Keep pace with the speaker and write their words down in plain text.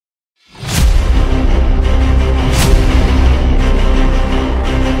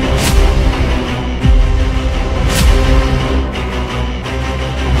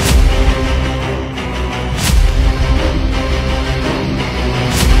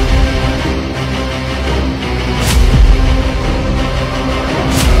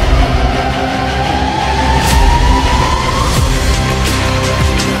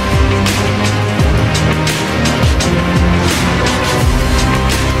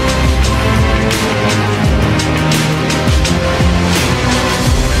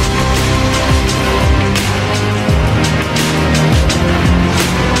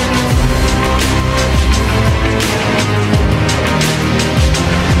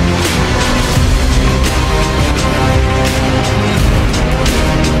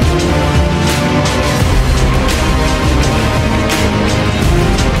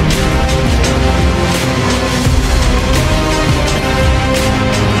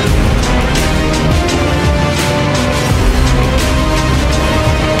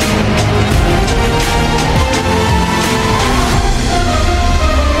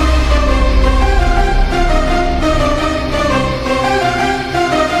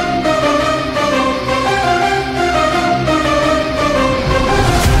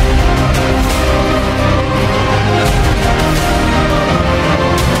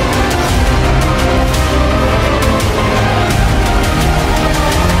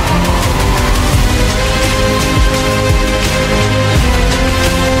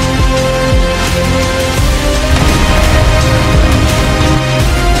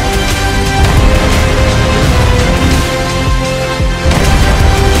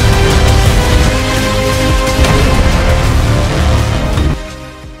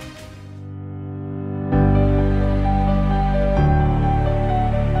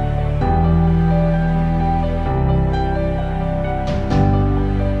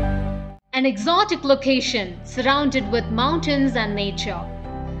An exotic location surrounded with mountains and nature.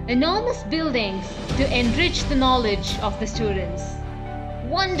 Enormous buildings to enrich the knowledge of the students.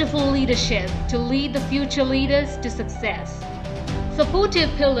 Wonderful leadership to lead the future leaders to success.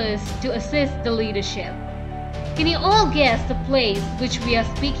 Supportive pillars to assist the leadership. Can you all guess the place which we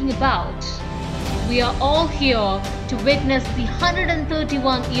are speaking about? We are all here to witness the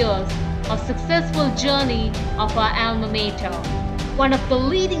 131 years of successful journey of our alma mater, one of the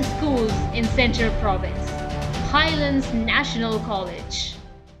leading schools in Central Province, Highlands National College.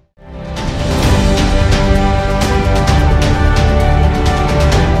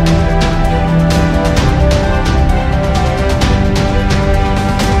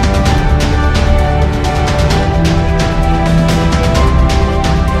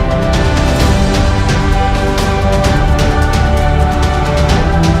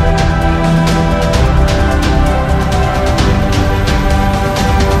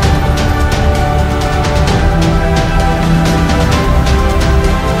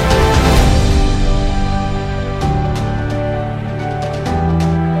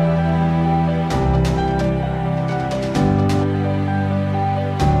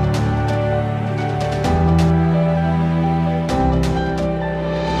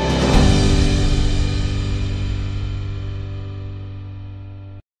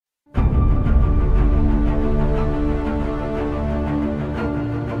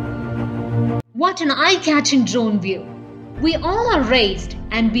 What an eye-catching drone view! We all are raised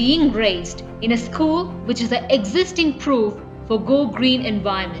and being raised in a school which is the existing proof for Go Green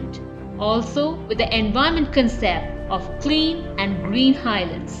environment, also with the environment concept of clean and green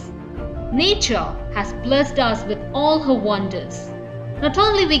highlands. Nature has blessed us with all her wonders. Not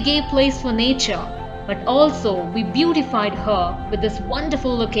only we gave place for nature, but also we beautified her with this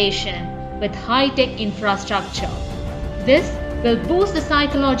wonderful location with high-tech infrastructure. This will boost the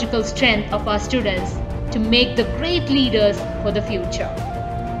psychological strength of our students to make the great leaders for the future.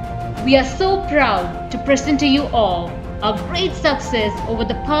 We are so proud to present to you all our great success over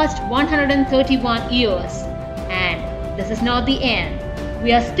the past 131 years. And this is not the end.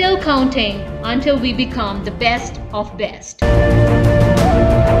 We are still counting until we become the best of best.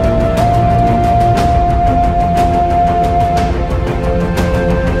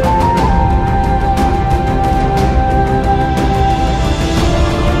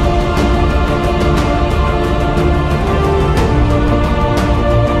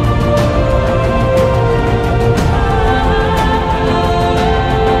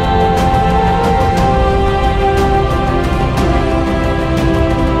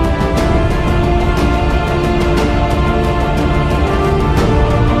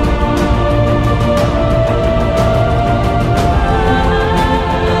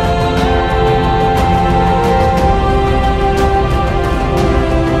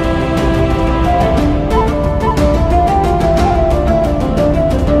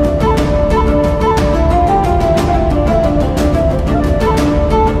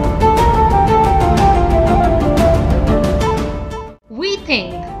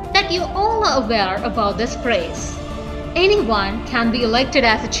 You all are aware about this phrase. Anyone can be elected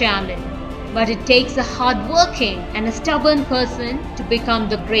as a chairman, but it takes a hard-working and a stubborn person to become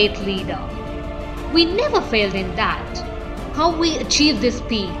the great leader. We never failed in that. How we achieved this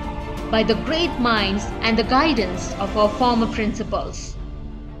peak? By the great minds and the guidance of our former principals.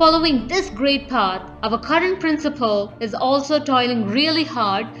 Following this great path, our current principal is also toiling really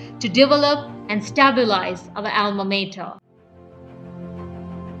hard to develop and stabilize our alma mater.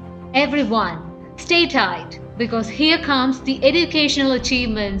 Everyone, stay tight because here comes the educational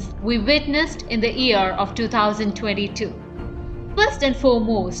achievements we witnessed in the year of 2022. First and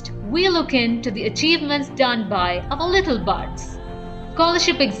foremost, we look into the achievements done by our little buds.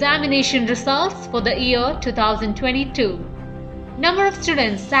 Scholarship examination results for the year 2022. Number of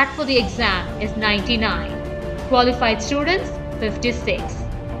students sat for the exam is 99. Qualified students 56.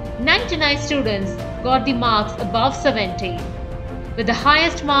 99 students got the marks above 70. With the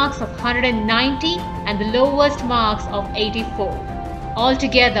highest marks of 190 and the lowest marks of 84.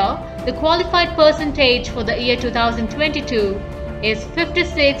 Altogether, the qualified percentage for the year 2022 is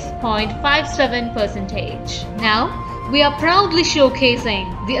 56.57%. Now, we are proudly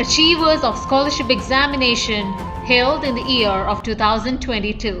showcasing the achievers of scholarship examination held in the year of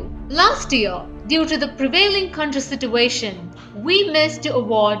 2022. Last year, due to the prevailing country situation, we missed to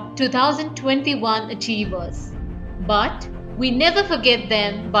award 2021 achievers. But we never forget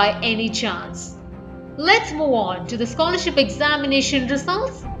them by any chance. Let's move on to the scholarship examination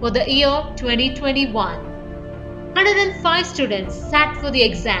results for the year 2021. 105 students sat for the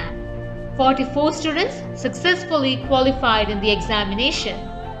exam. 44 students successfully qualified in the examination.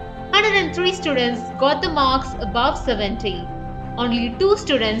 103 students got the marks above 70. Only 2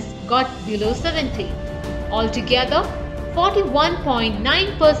 students got below 70. Altogether,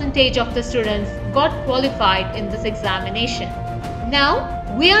 41.9% of the students got qualified in this examination. Now,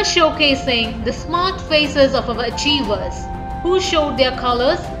 we are showcasing the smart faces of our achievers who showed their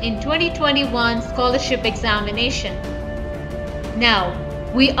colors in 2021 scholarship examination. Now,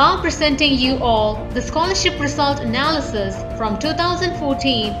 we are presenting you all the scholarship result analysis from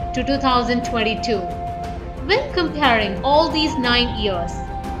 2014 to 2022. When comparing all these 9 years,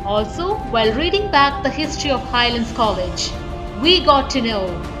 also while reading back the history of Highlands College, we got to know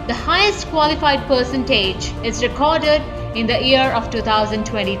the highest qualified percentage is recorded in the year of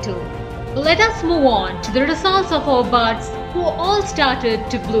 2022. Let us move on to the results of our buds who all started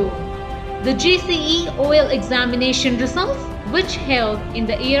to bloom. The GCE OL examination results which held in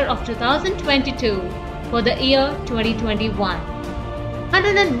the year of 2022 for the year 2021.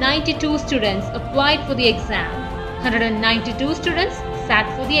 192 students applied for the exam. 192 students sat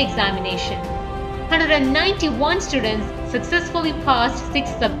for the examination. 191 students successfully passed 6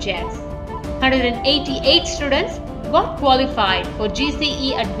 subjects. 188 students got qualified for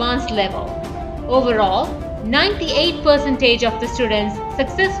GCE advanced level. Overall, 98% of the students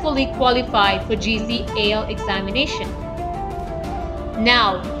successfully qualified for GCE-AL examination.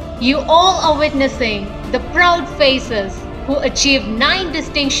 Now, you all are witnessing the proud faces who achieved 9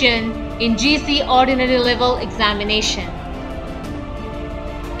 distinctions in GC Ordinary Level examination.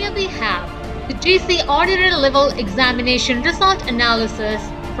 Here we have the GC Ordinary Level examination result analysis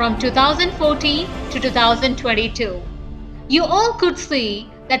from 2014 to 2022. You all could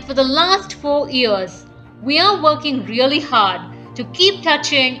see that for the last 4 years, we are working really hard to keep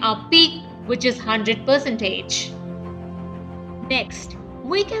touching our peak, which is 100%. Next,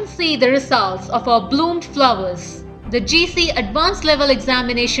 we can see the results of our bloomed flowers, the GC Advanced Level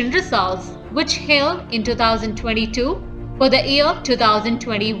Examination results which held in 2022 for the year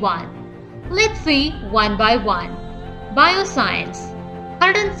 2021. Let's see one by one. Bioscience.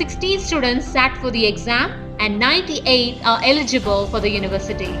 116 students sat for the exam and 98 are eligible for the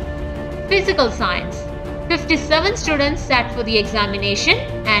university. Physical Science. 57 students sat for the examination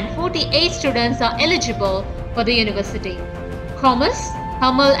and 48 students are eligible for the university. Commerce,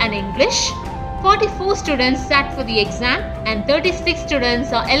 Tamil and English. 44 students sat for the exam and 36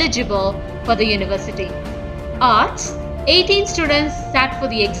 students are eligible for the university. Arts, 18 students sat for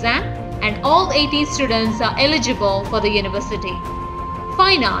the exam and all 18 students are eligible for the university.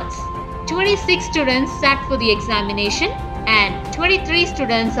 Fine Arts, 26 students sat for the examination and 23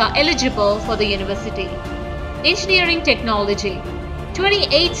 students are eligible for the university. Engineering Technology,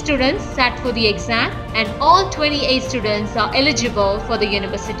 28 students sat for the exam and all 28 students are eligible for the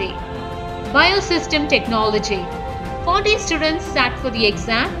university. Biosystem Technology, 14 students sat for the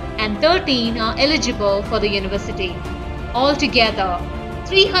exam and 13 are eligible for the university. Altogether,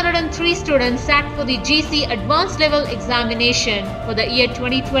 303 students sat for the GC Advanced Level examination for the year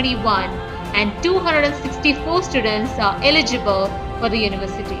 2021 and 264 students are eligible for the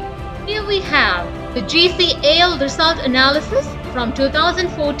university. Here we have the GC-AL result analysis from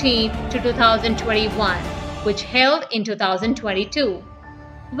 2014 to 2021, which held in 2022.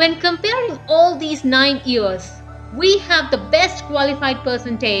 When comparing all these 9 years, we have the best qualified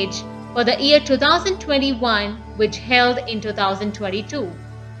percentage for the year 2021, which held in 2022.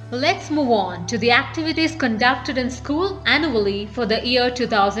 Let's move on to the activities conducted in school annually for the year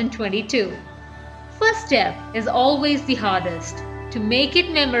 2022. First step is always the hardest. To make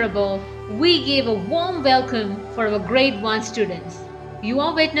it memorable, we gave a warm welcome for our grade 1 students. You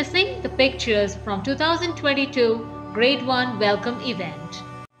are witnessing the pictures from 2022 grade 1 welcome event.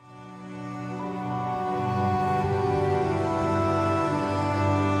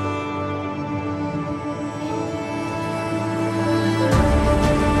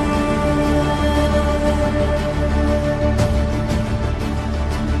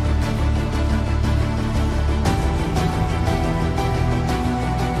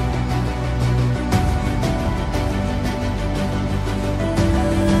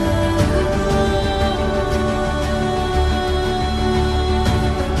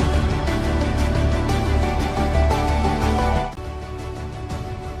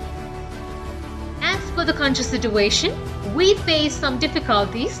 For the country situation, we faced some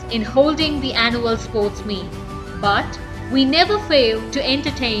difficulties in holding the annual sports meet, but we never failed to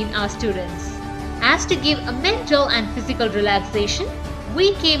entertain our students. As to give a mental and physical relaxation,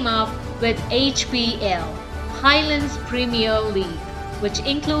 we came up with HPL, Highlands Premier League, which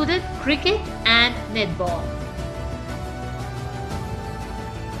included cricket and netball.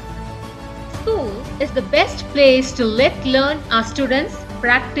 School is the best place to let learn our students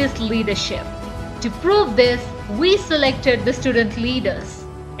practice leadership. To prove this, we selected the student leaders,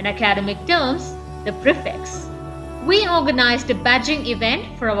 in academic terms, the prefects. We organized a badging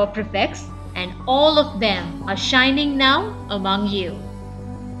event for our prefects, and all of them are shining now among you.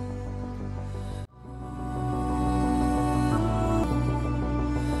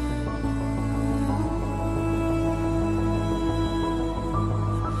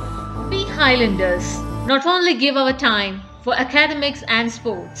 We Highlanders not only give our time for academics and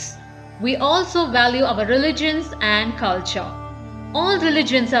sports, we also value our religions and culture. All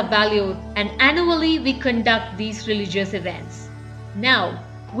religions are valued, and annually we conduct these religious events. Now,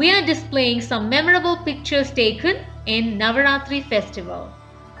 we are displaying some memorable pictures taken in Navaratri festival.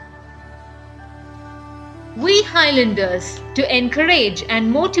 We Highlanders, to encourage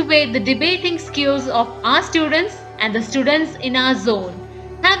and motivate the debating skills of our students and the students in our zone,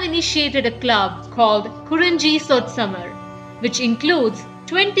 have initiated a club called Kuranji Sotsamar, which includes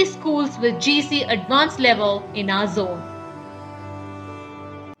 20 schools with GC advanced level in our zone.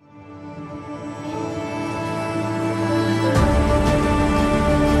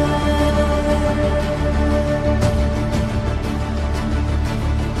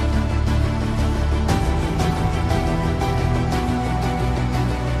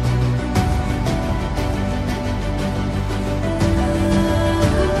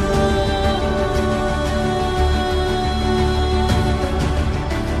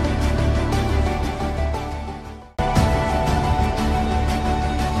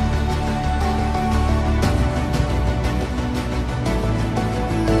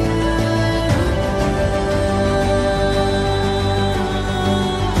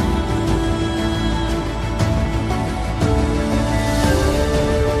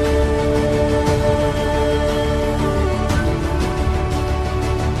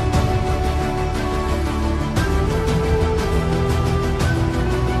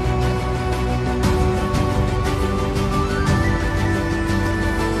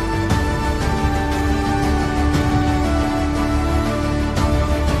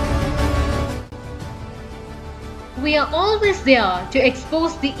 We are always there to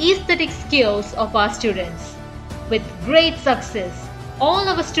expose the aesthetic skills of our students. With great success, all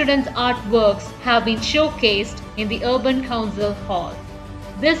our students' artworks have been showcased in the Urban Council Hall.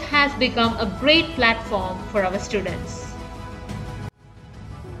 This has become a great platform for our students.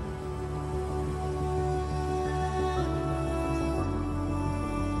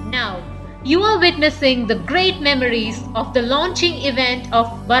 Now, you are witnessing the great memories of the launching event of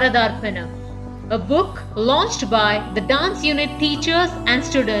Baradarpanam, a book launched by the dance unit teachers and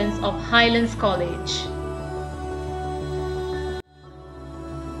students of Highlands College.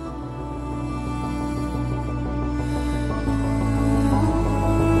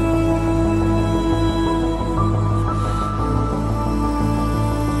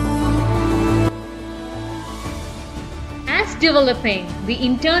 As developing the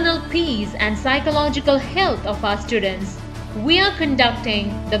internal peace and psychological health of our students, we are conducting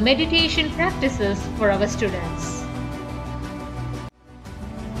the meditation practices for our students.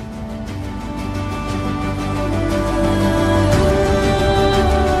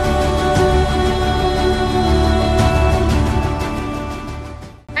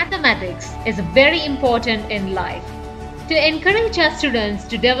 Mathematics is very important in life. To encourage our students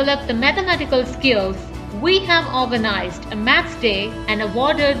to develop the mathematical skills, we have organized a Maths Day and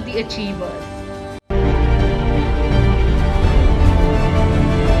awarded the achievers.